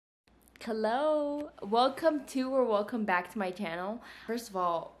Hello, welcome back to my channel. First of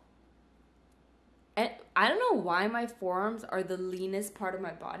all, I don't know why my forearms are the leanest part of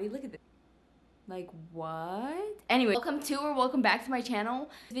my body. Look at this. Like, what? Anyway, welcome back to my channel.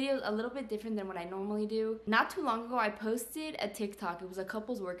 This video is a little bit different than what I normally do. Not too long ago, I posted a TikTok. It was a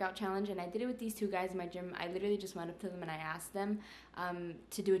couples workout challenge, and I did it with these two guys in my gym. I literally just went up to them and I asked them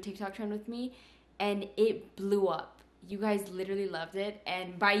to do a TikTok trend with me, and it blew up. You guys literally loved it,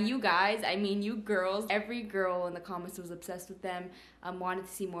 and by you guys, I mean you girls. Every girl in the comments was obsessed with them, wanted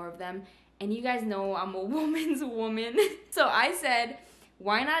to see more of them, and you guys know I'm a woman's woman. So I said,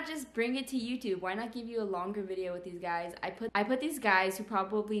 why not just bring it to YouTube? Why not give you a longer video with these guys? I put these guys who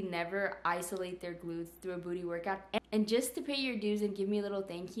probably never isolate their glutes through a booty workout. And just to pay your dues and give me a little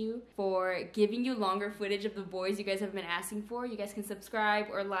thank you for giving you longer footage of the boys you guys have been asking for, you guys can subscribe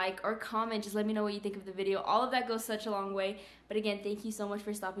or like or comment. Just let me know what you think of the video. All of that goes such a long way. But again, thank you so much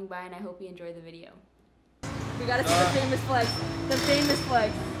for stopping by, and I hope you enjoy the video. We gotta see the famous flex. The famous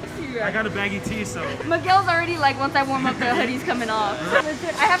flex. I got a baggy tee, so. Miguel's already like, once I warm up, the hoodie's coming off.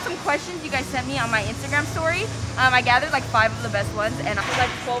 I have some questions you guys sent me on my Instagram story. I gathered like 5 of the best ones, and I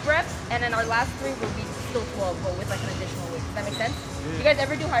like 12 reps, and then our last 3 will be still 12, but with like an additional weight. Does that make sense? Yeah. You guys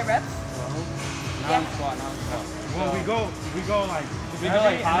ever do high reps? Yeah. Non-squat. Well, we go like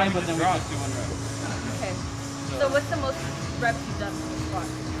high, but then we just do 1 rep. Okay. So what's the most reps you've done with squat?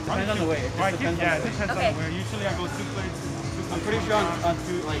 Depends on the weight. It depends on the weight. Usually I go 2 plates. I'm pretty sure on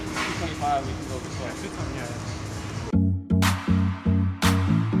 225 we can go for 12. Yeah.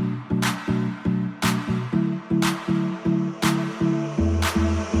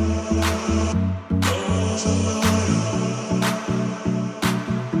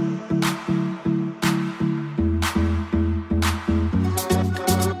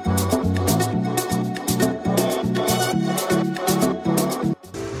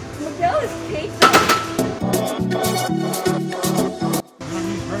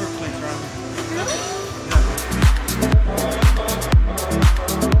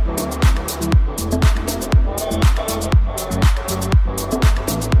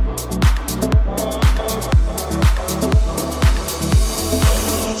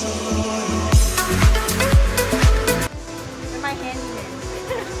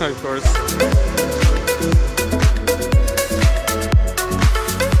 Of course.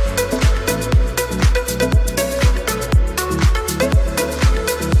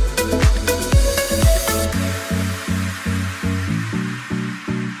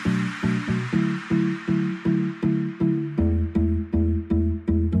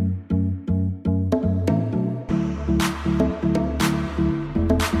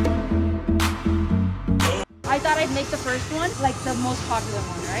 I thought I'd make the first one like the most popular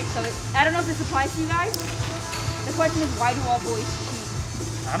one, right? So I don't know if this applies to you guys. The question is, why do all boys cheat?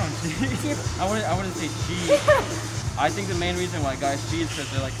 I don't cheat. I wouldn't say cheat. I think the main reason why guys cheat is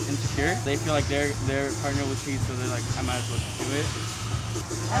because they're like insecure. They feel like their partner will cheat, so they're like, I might as well do it.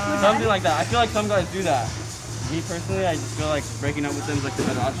 Something like that. I feel like some guys do that. Me personally, I just feel like breaking up with them is like the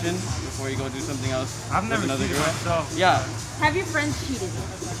better option before you go do something else. I've never cheated myself. Yeah. Have your friends cheated?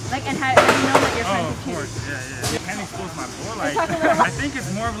 Like, and have you known that your friends have cheated? Of course, yeah. You can't expose my boy. Like, I think it's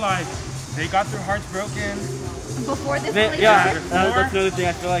more of like they got their hearts broken before this relationship. Yeah, that's another thing.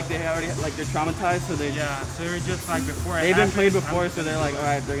 I feel like they already they're traumatized, so they so they're just like before. They've been played before, so they're like, all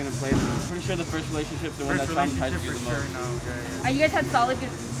right, they're gonna play. I'm pretty sure the first relationship's the one that traumatized you the most. You guys had solid good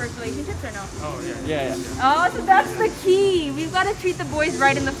first relationships or no? Oh yeah. Oh, so that's the key. We've got to treat the boys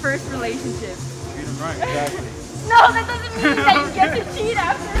right in the first relationship. Treat them right. Exactly. No, that doesn't mean that you get to cheat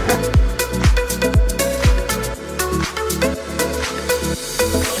after.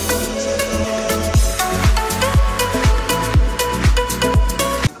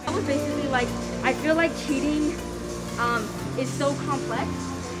 I feel like cheating is so complex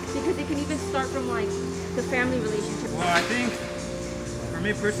because it can even start from like the family relationship. Well, I think for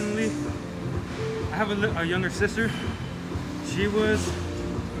me personally, I have a younger sister. She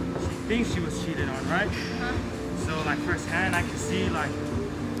thinks she was cheated on, right? So like firsthand, I could see like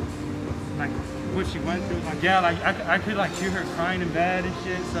what she went through. Like I could like hear her crying in bed and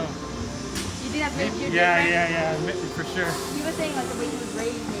shit. So you did have to. Yeah, for sure. He was saying like the way he was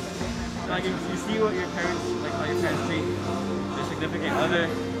raised. Like you see what your parents, like how your parents treat their significant other,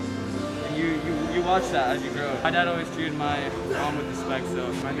 and you watch that as you grow. My dad always treated my mom with respect,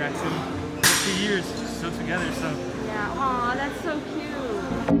 so my dad too. 50 years still together, so. Yeah, aw, that's so cute.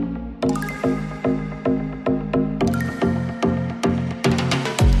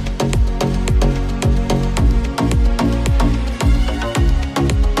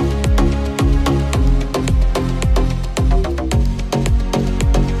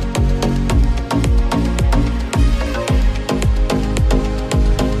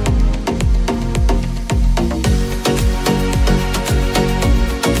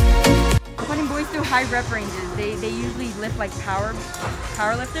 like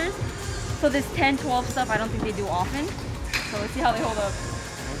power lifters. So this 10, 12 stuff, I don't think they do often. So let's see how they hold up.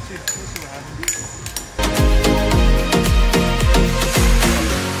 Let's see what happens.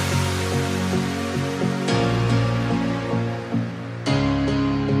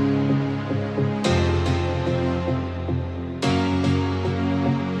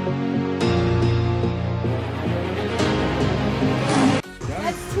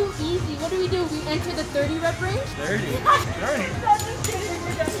 That's too easy. What do? We enter the 30 rep range? 30. 30. I'm just kidding.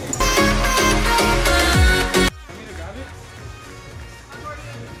 We're done here. Want me to grab it?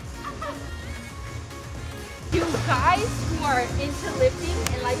 You guys who are into lifting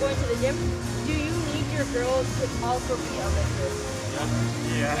and like going to the gym, do you need your girls to also be a lifter?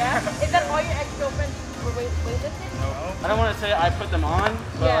 Yeah. Yeah? Is that all your ex-girlfriends were weightlifting? No. I don't want to say I put them on,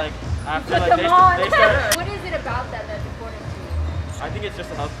 but Yeah. like after Put like them on. they start. What is it about that that's important to you? I think it's just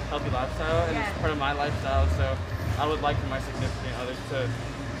a healthy lifestyle, and Yeah. it's part of my lifestyle. So I would like for my significant others to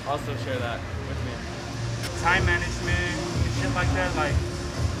also share that with me. Time management and shit like that. Like,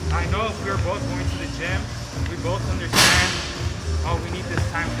 I know if we were both going to the gym, we both understand, oh, we need this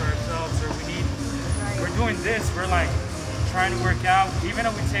time for ourselves, or we're doing this, we're like trying to work out. Even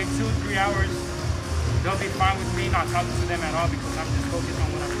if we take 2 or 3 hours, they'll be fine with me not talking to them at all because I'm just focused on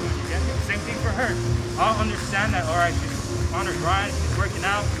what I'm doing. You get me? Same thing for her. I'll understand that, all right, she's on her grind, she's working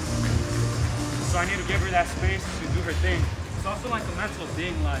out, so I need to give her that space to do her thing. It's also like a mental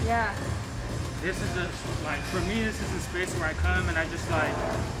thing, like, Yeah. this is for me, this is a space where I come and I just like,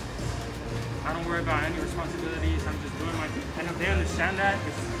 I don't worry about any responsibilities, I'm just doing my thing. And if they understand that,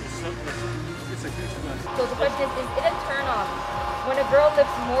 it's a huge blessing. So the question is it a turn on when a girl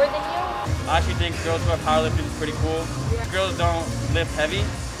lifts more than you? I actually think girls who are powerlifting is pretty cool. Yeah. Girls don't lift heavy.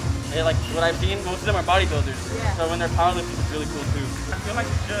 They, like what I've seen, most of them are bodybuilders. Yeah. So when they're powerlifting, it's really cool too. I feel like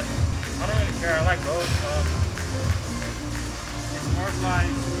it's just, I don't really care, I like both. It's more of like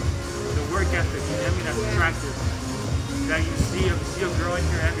the work ethic, you get me, that's attractive. That you see a girl in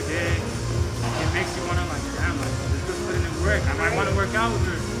here every day, it makes you want to like, damn, like, this girl's putting in work. I might want to work out with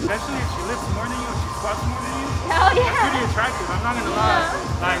her. Especially if she lifts more than you, if she squats more than you. Hell That's yeah. pretty attractive, I'm not gonna lie.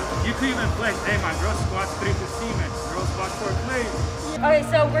 Like, you could even flex, hey, my girl squats 315, man. Girl squats 4 plates. Okay,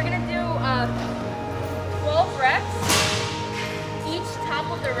 so we're gonna do 12 reps. Each top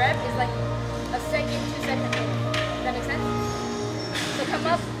of the rep is like a second, 2 second interval. Does that make sense? So come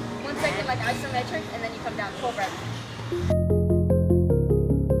up 1 second like isometric, and then you come down 12 reps.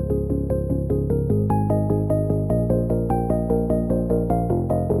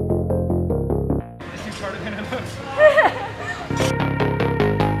 This is harder than it looks.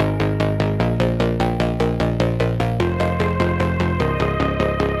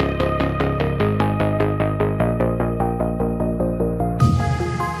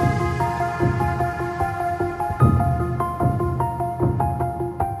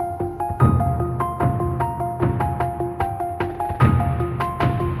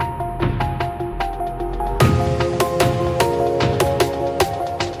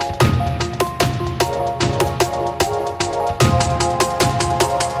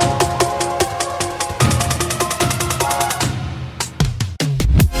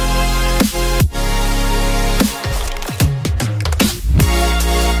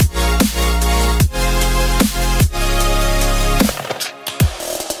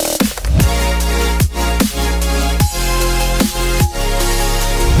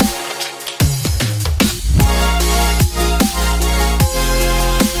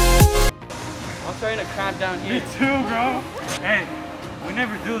 I'm starting to cramp down Me here. too, bro. Hey, we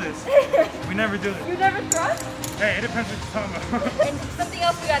never do this. We never do this. You never thrust? Hey, it depends what you're talking about. And something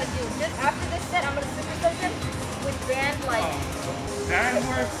else we gotta do. Just after this set, I'm gonna supersession with band like. Band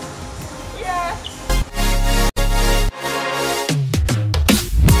work. Yeah.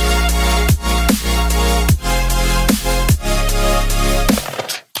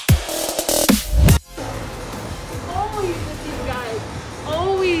 Always with these guys.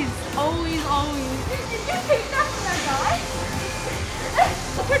 Always, always, always. Did you take that from that guy?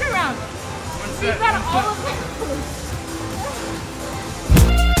 Turn around. One You've set. got One all set. of them.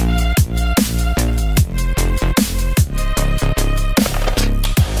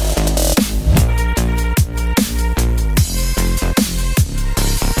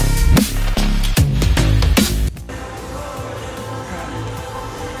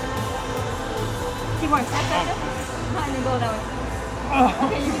 Keep going. Step, step, step. And then go that way.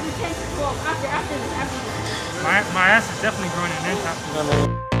 Okay, you can do 10 to 12 after this. My ass is definitely growing an inch after that.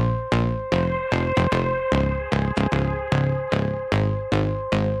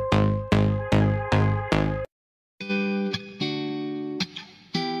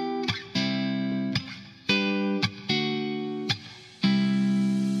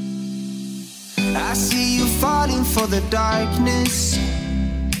 I see you falling for the darkness.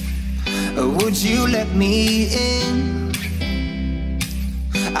 Would you let me in?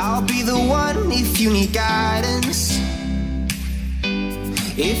 I'll be the one if you need guidance.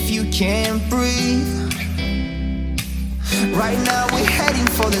 If you can't breathe, right now we're heading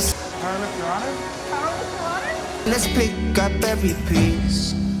for this. Powerlift, Your Honor? Let's pick up every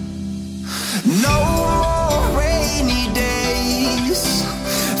piece. No more rainy days.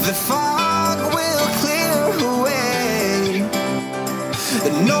 The fog will clear away.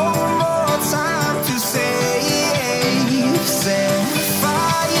 No more time to save. Set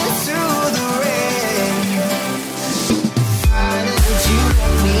fire to the rain. Would you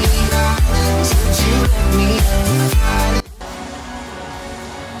let me? Would you let me?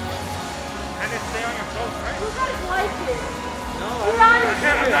 And it stay on your clothes, right? You guys like it. No, You're I honest.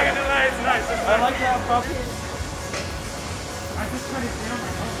 I'm not gonna lie, it's nice. It's I like that puppy. I just try to stay on my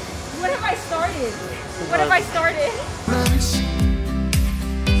clothes. What have I started? What have I started?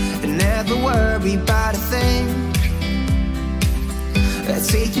 Never worry about a thing.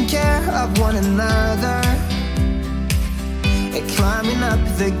 Taking care of one another. Climbing up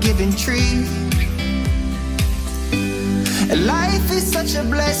the given tree. Life is such a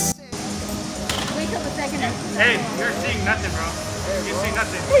blessing. Wait till the second episode. Hey, you're seeing nothing, bro. You see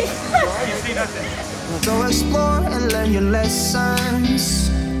nothing. You see nothing. So explore and learn your lessons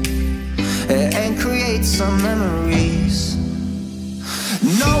and create some memories.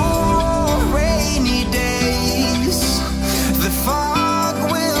 No more rainy days. The fog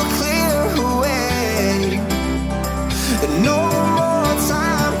will clear away. No more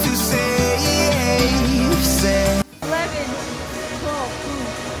time to save. 11, 12,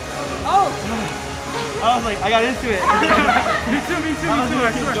 oh! I was like, I got into it. Me too, I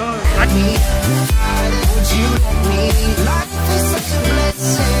swear. Would you let me? Life is such a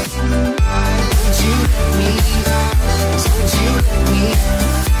blessing. Would you let me? Would you let me?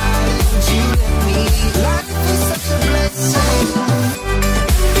 Would you let me? Life is such a blessing.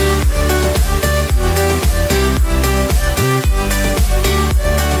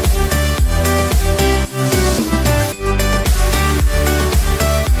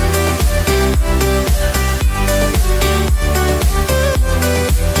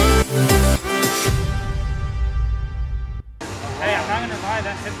 Hey, I'm not gonna lie,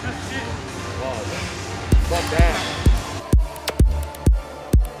 that hip thrust shit. Fuck that.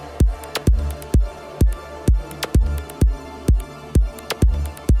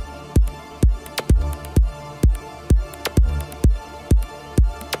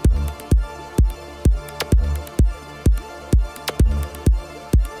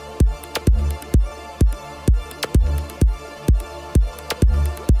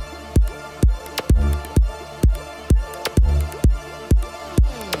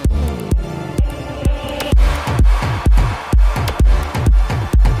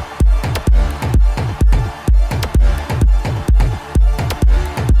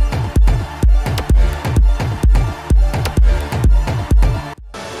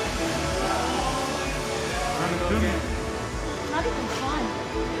 Not even fun.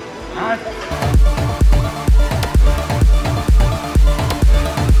 You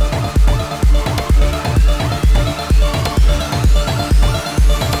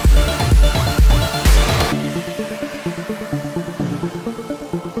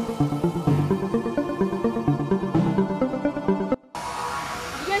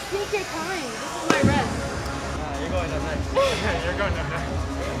guys take your time. This is my rest. You're going up next. You're going up there.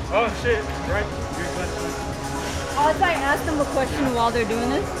 Oh shit, right? You're good. Also, I asked them a question while they're doing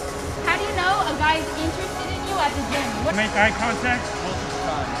this. How do you know a guy is interested in you at the gym? What? Make eye contact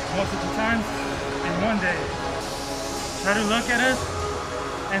multiple times in one day. Try to look at us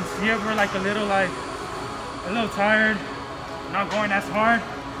and see if we're like a little tired, not going as hard,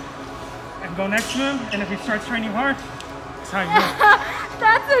 and go next to him. And if he starts training hard, that's how you know.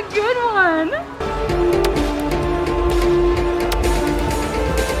 That's a good one.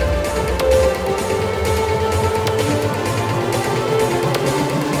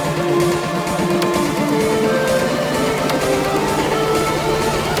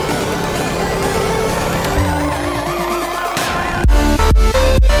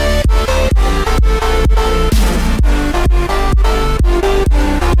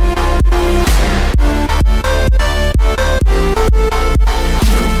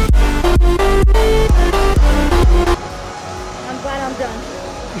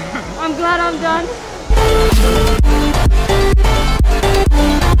 I'm glad I'm done.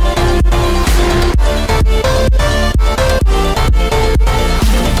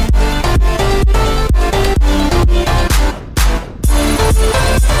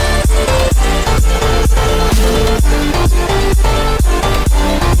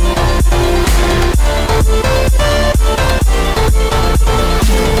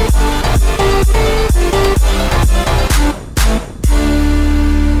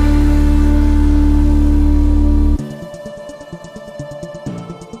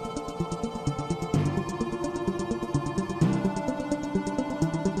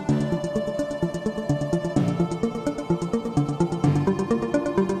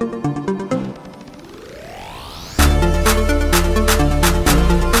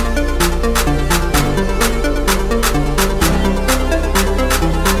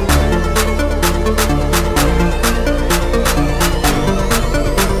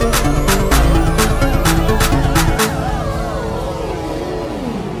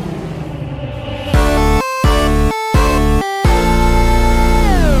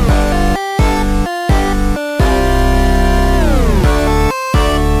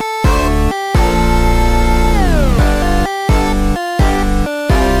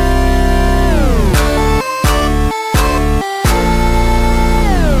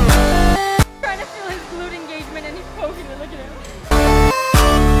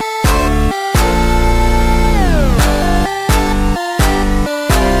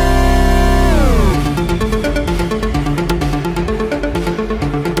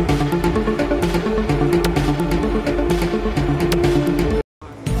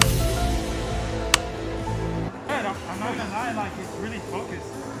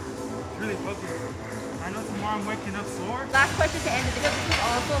 I'm waking up sore. Last question to end the video. This is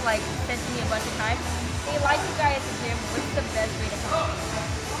also like sent to me a bunch of times. They like you guys at the gym. What's the best way to come?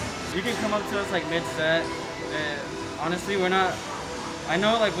 You can come up to us like mid-set. And honestly, we're not. I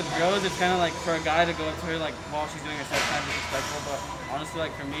know like with girls, it's kind of like for a guy to go up to her like while she's doing her set time disrespectful. But honestly,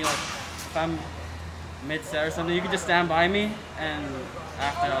 like for me, like if I'm mid-set or something, you can just stand by me, and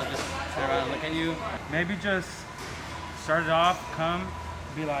after I'll just turn around and look at you. Maybe just start it off, come,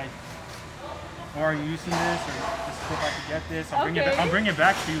 be like, or are you using this, or just hope I can get this. I'll bring it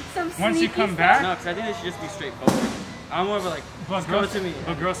back to you. Some Once you sneaky come stuff. back. No, because I think they should just be straightforward. I'm more of a like, But just go girls, to me.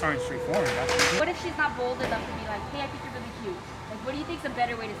 but girls aren't straightforward. That's the thing. What if she's not bold enough to be like, hey, I think you're really cute? Like, what do you think's a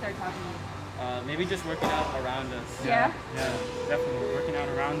better way to start talking to you? Maybe just working out around us. Yeah? Yeah, definitely working out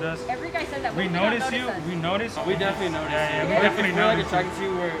around us. Every guy says that. We What if they don't notice you. us? We notice. We definitely notice. Yeah, you. we definitely If we're like notice. attracted to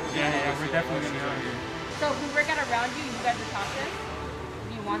you, Yeah, we're definitely gonna know you. So if we work out around you, you guys will talk to us?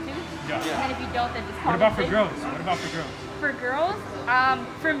 Do you want to? Yeah. And then if you don't, then just What call about us for in. girls? What about for girls? For girls,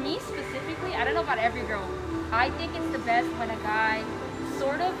 for me specifically, I don't know about every girl. I think it's the best when a guy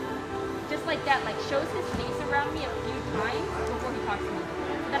sort of just like that, like shows his face around me a few times before he talks to me.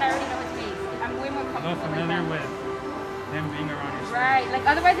 So then I already know his face. I'm way more A comfortable little like familiar that. with him being around your space. Right. Like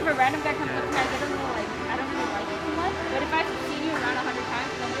otherwise, if a random guy comes Yeah. up to me, I get a little like I don't really like it too much. But if I've seen you around 100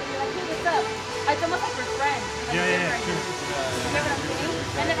 times, then you'll be like, hey, what's up? It's almost like we're friends. Like Yeah, we're yeah, friends. sure. You get what I'm saying?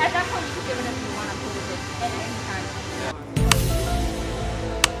 And then at that point, you can give it if you want. I'm cool with it. At any time.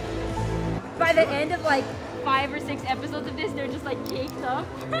 By the end of like 5 or 6 episodes of this, they're just like caked up.